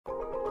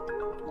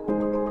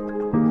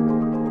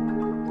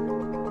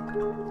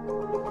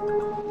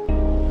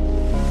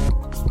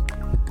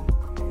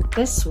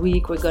This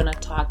week, we're going to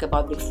talk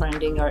about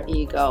befriending our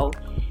ego.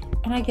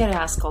 And I get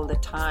asked all the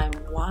time,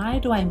 why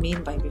do I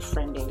mean by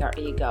befriending our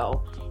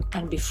ego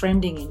and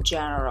befriending in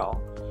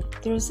general?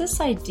 There's this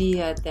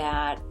idea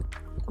that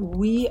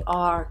we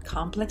are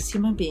complex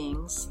human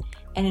beings,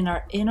 and in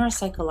our inner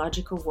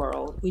psychological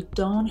world, we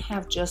don't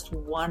have just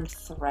one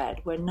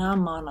thread. We're not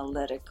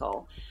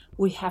monolithical.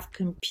 We have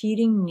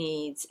competing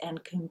needs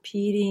and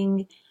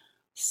competing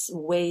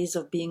ways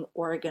of being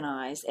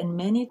organized, and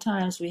many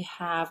times we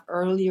have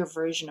earlier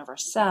version of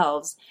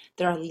ourselves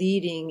that are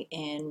leading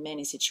in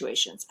many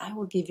situations. I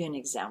will give you an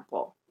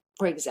example.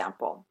 For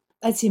example,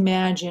 let's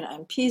imagine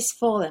I'm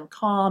peaceful and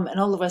calm, and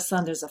all of a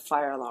sudden there's a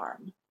fire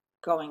alarm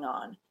going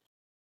on.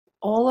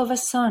 All of a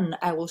sudden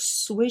I will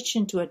switch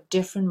into a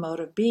different mode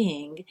of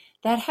being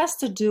that has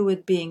to do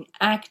with being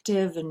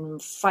active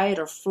and fight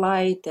or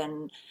flight,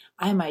 and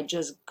I might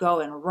just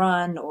go and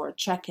run or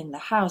check in the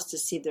house to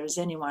see if there's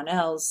anyone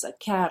else, a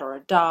cat or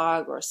a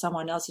dog or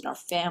someone else in our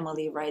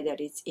family, right,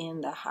 that is in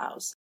the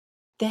house.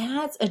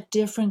 That's a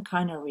different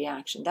kind of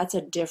reaction. That's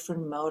a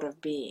different mode of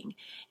being.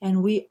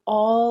 And we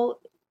all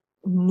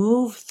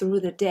move through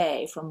the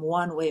day from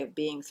one way of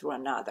being through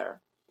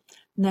another.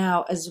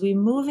 Now, as we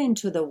move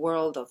into the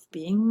world of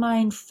being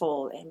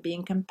mindful and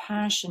being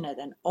compassionate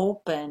and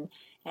open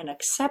and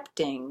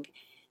accepting,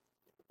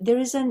 there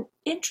is an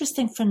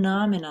interesting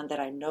phenomenon that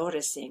I'm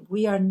noticing.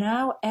 We are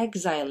now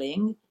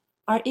exiling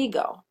our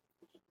ego.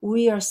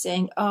 We are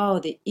saying, oh,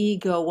 the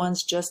ego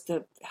wants just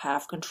to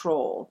have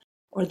control,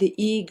 or the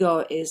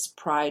ego is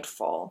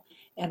prideful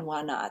and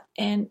whatnot.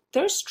 And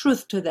there's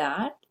truth to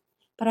that,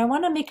 but I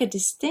want to make a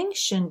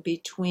distinction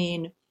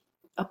between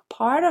a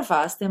part of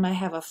us that might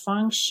have a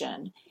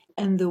function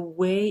and the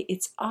way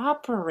it's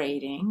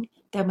operating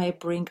that might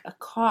bring a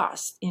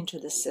cost into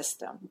the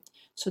system.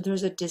 So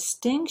there's a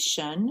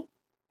distinction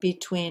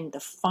between the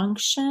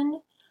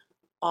function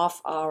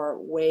of our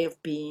way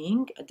of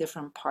being,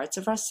 different parts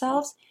of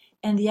ourselves,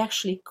 and the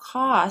actually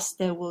cost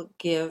that will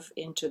give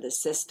into the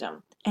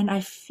system. And I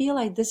feel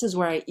like this is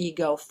where our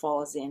ego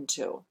falls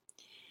into.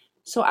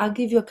 So I'll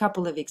give you a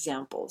couple of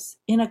examples.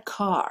 In a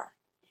car,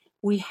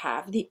 we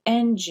have the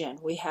engine,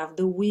 we have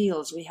the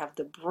wheels, we have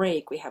the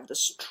brake, we have the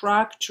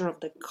structure of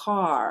the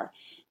car.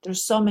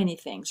 There's so many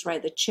things,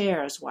 right? The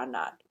chairs,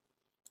 whatnot.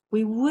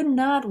 We would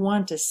not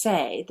want to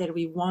say that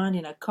we want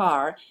in a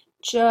car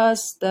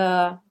just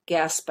the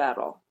gas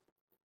pedal.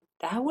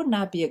 That would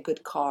not be a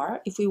good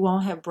car if we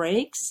won't have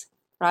brakes,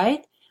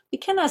 right? We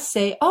cannot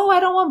say, oh, I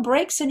don't want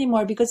brakes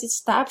anymore because it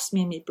stops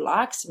me and it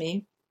blocks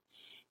me.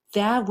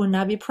 That would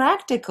not be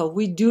practical.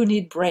 We do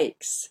need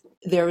brakes.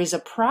 There is a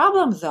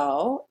problem,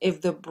 though,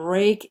 if the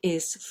brake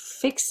is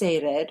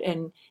fixated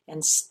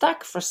and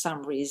stuck for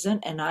some reason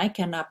and I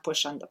cannot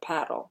push on the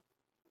pedal.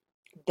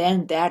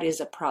 Then that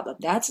is a problem.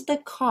 That's the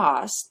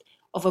cost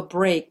of a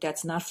brake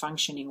that's not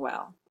functioning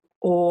well.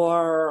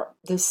 Or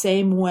the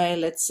same way,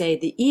 let's say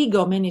the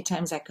ego, many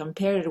times I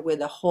compare it with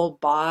the whole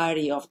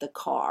body of the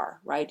car,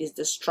 right? Is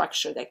the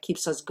structure that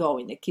keeps us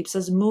going, that keeps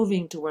us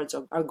moving towards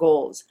our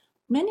goals.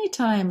 Many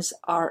times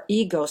our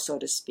ego, so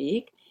to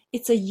speak,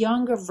 it's a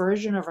younger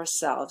version of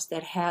ourselves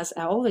that has,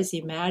 I always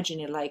imagine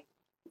it like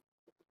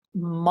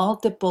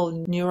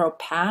multiple neural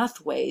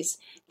pathways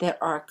that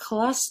are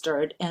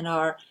clustered and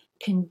are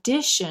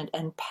conditioned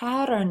and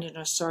patterned in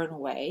a certain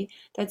way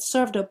that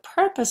served a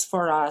purpose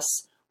for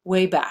us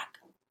way back.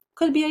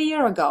 Could be a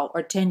year ago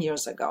or 10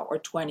 years ago or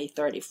 20,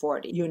 30,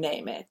 40, you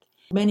name it.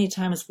 Many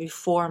times we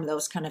form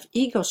those kind of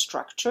ego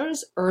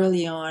structures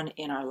early on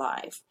in our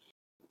life.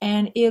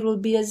 And it will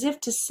be as if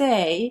to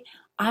say,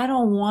 I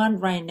don't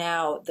want right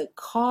now the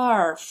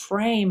car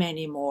frame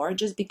anymore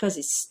just because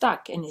it's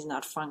stuck and is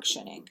not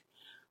functioning.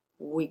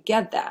 We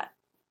get that.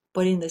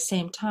 But in the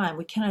same time,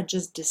 we cannot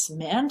just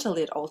dismantle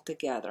it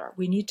altogether.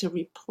 We need to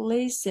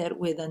replace it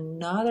with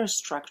another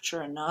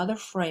structure, another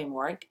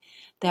framework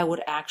that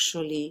would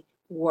actually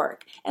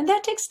work. And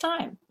that takes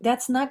time.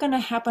 That's not going to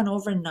happen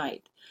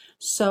overnight.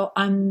 So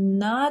I'm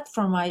not,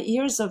 from my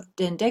years of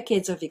and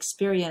decades of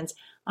experience,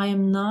 I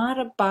am not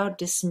about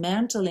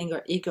dismantling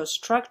our ego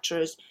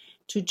structures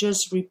to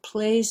just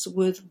replace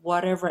with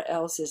whatever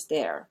else is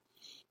there.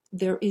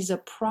 There is a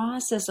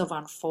process of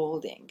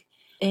unfolding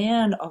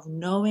and of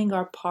knowing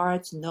our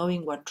parts,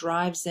 knowing what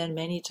drives them.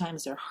 Many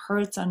times there are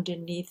hurts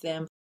underneath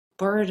them,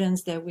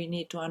 burdens that we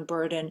need to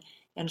unburden,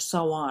 and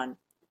so on.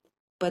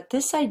 But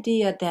this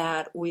idea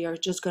that we are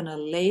just going to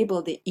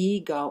label the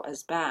ego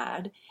as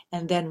bad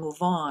and then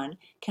move on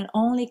can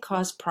only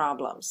cause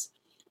problems.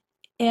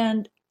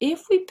 And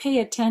if we pay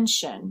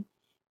attention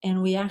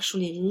and we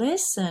actually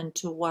listen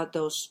to what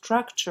those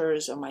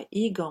structures or my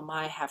ego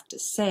might have to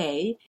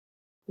say,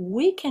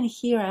 we can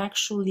hear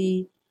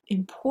actually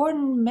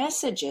important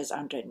messages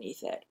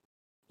underneath it.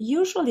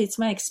 Usually it's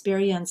my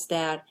experience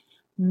that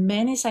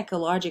many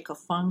psychological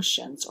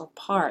functions or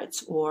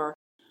parts or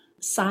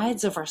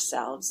sides of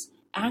ourselves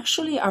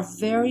actually are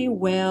very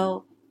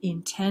well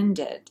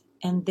intended,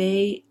 and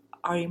they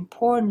are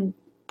important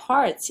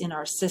parts in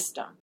our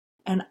system.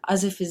 And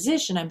as a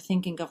physician, I'm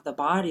thinking of the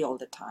body all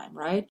the time,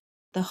 right?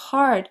 The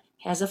heart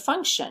has a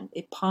function.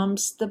 It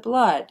pumps the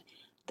blood.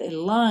 The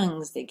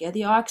lungs, they get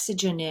the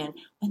oxygen in.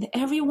 When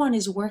everyone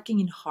is working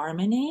in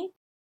harmony,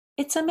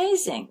 it's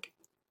amazing.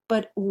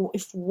 But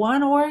if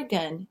one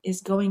organ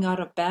is going out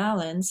of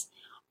balance,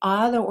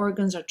 other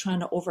organs are trying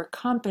to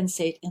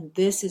overcompensate, and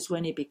this is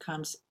when it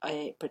becomes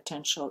a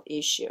potential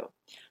issue.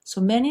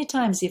 So many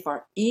times, if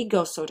our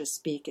ego, so to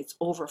speak, is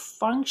over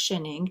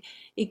functioning,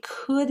 it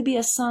could be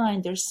a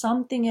sign there's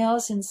something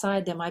else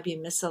inside that might be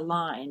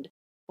misaligned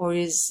or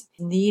is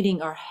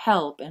needing our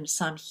help and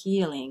some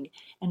healing.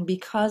 And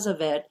because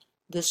of it,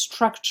 the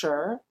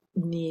structure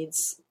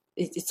it's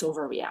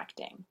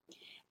overreacting.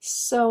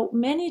 So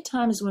many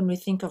times when we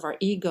think of our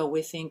ego,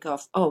 we think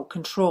of,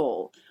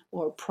 control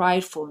or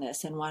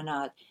pridefulness and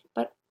whatnot.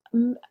 But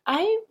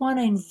I want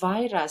to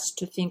invite us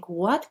to think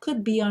what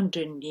could be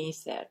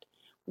underneath it.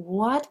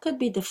 What could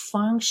be the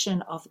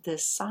function of the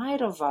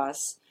side of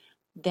us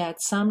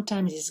that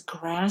sometimes is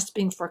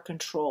grasping for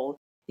control,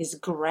 is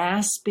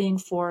grasping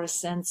for a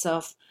sense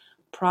of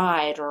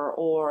pride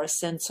or a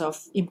sense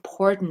of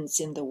importance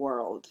in the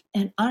world.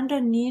 And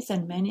underneath,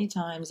 and many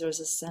times, there's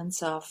a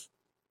sense of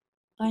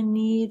a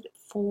need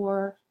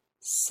for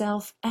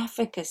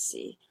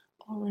self-efficacy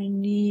or a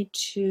need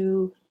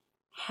to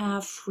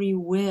have free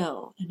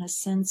will and a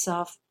sense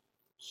of,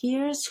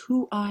 here's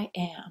who I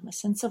am, a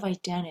sense of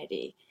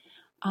identity.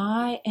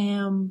 I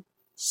am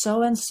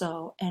so and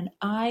so, and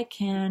I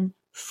can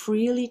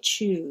freely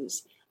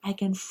choose. I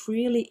can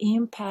freely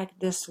impact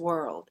this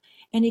world.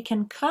 And it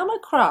can come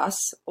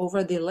across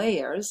over the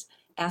layers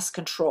as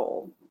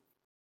control,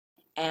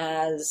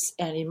 and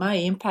it might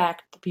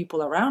impact the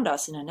people around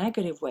us in a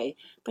negative way,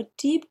 but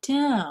deep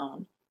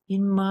down it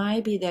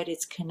might be that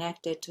it's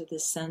connected to the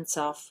sense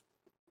of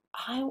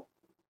I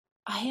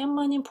am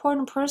an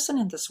important person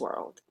in this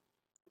world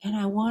and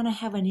I want to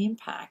have an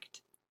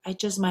impact. I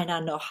just might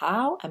not know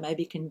how. I might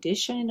be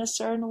conditioned in a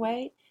certain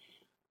way,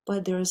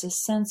 but there is a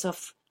sense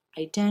of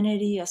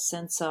identity, a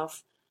sense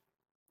of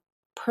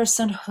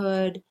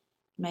personhood,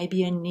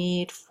 maybe a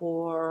need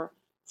for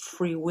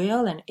free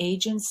will and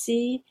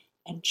agency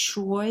and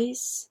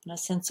choice and a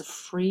sense of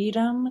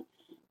freedom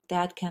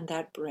that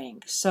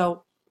bring.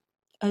 So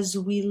as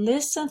we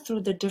listen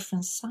through the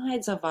different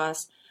sides of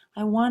us,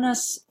 I want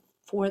us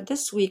for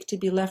this week to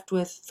be left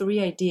with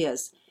 3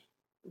 ideas.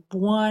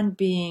 One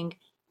being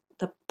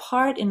the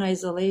part in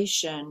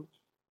isolation,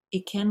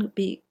 it can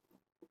be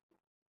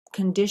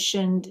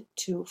conditioned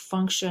to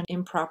function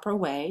in proper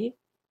way.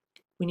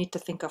 We need to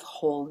think of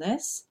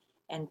wholeness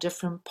and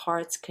different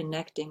parts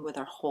connecting with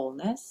our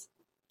wholeness.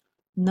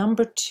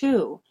 Number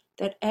 2,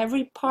 that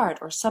every part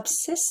or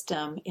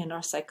subsystem in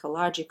our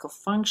psychological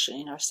function,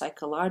 in our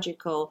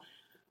psychological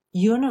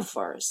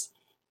universe,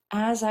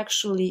 as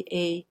actually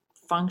a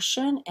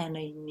function and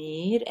a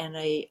need and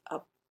a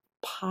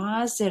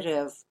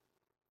positive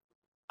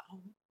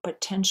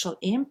potential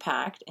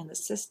impact in the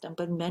system,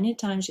 but many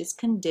times it's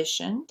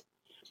conditioned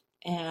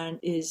and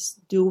is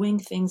doing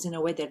things in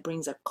a way that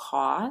brings a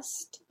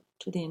cost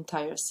to the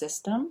entire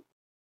system.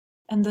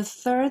 And the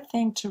third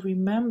thing to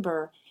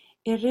remember,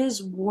 it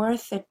is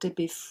worth it to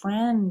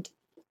befriend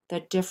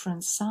the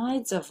different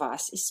sides of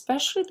us,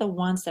 especially the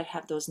ones that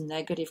have those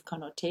negative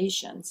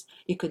connotations.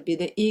 It could be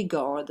the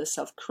ego or the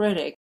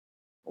self-critic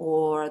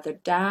or the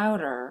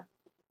doubter,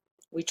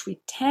 which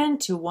we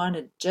tend to want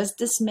to just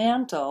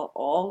dismantle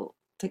all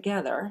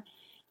together.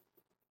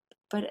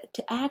 But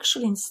to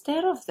actually,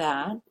 instead of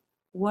that,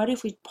 what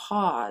if we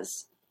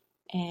pause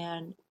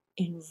and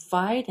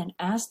invite and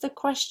ask the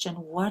question,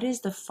 what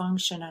is the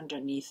function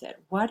underneath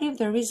it? What if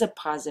there is a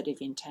positive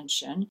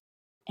intention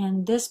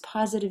and this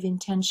positive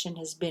intention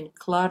has been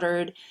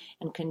cluttered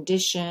and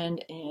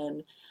conditioned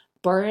and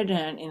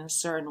burdened in a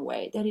certain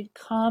way, that it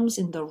comes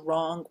in the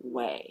wrong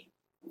way?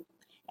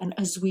 And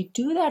as we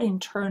do that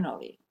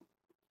internally,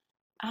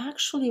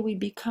 actually we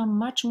become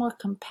much more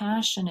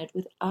compassionate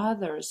with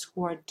others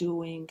who are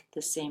doing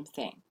the same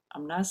thing.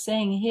 I'm not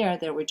saying here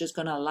that we're just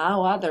going to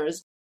allow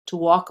others to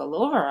walk all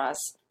over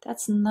us.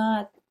 That's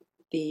not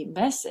the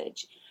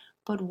message.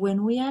 But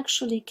when we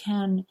actually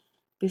can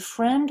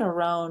befriend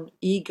our own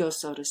ego,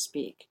 so to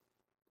speak,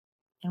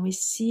 and we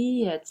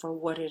see it for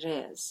what it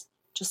is,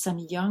 just some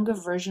younger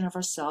version of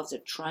ourselves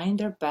that are trying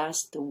their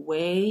best the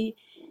way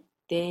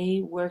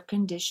they were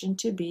conditioned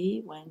to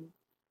be when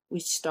we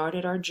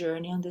started our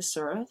journey on this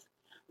earth,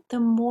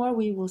 the more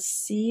we will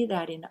see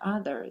that in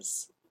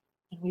others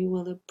and we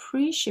will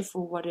appreciate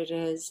for what it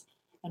is,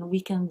 and we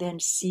can then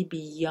see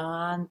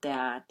beyond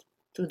that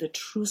through the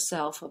true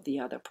self of the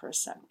other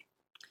person.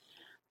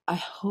 I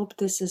hope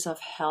this is of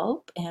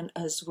help, and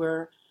as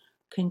we're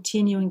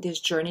continuing this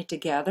journey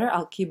together,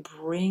 I'll keep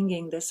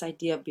bringing this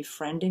idea of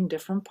befriending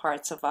different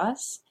parts of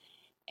us,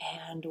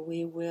 and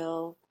we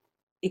will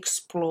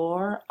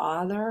explore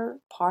other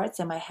parts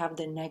that might have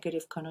the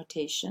negative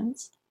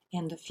connotations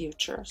in the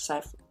future,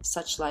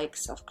 such like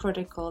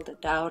self-critical, the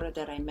doubter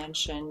that I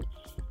mentioned.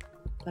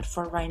 But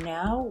for right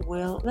now,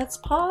 let's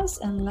pause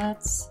and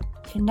let's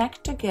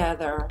connect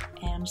together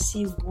and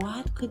see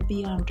what could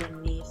be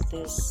underneath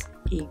this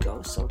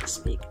ego, so to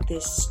speak,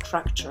 this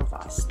structure of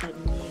us that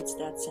needs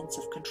that sense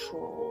of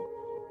control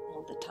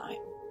all the time.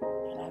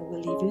 And I will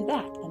leave you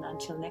that. And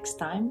until next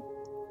time,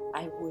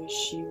 I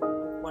wish you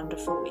a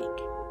wonderful week.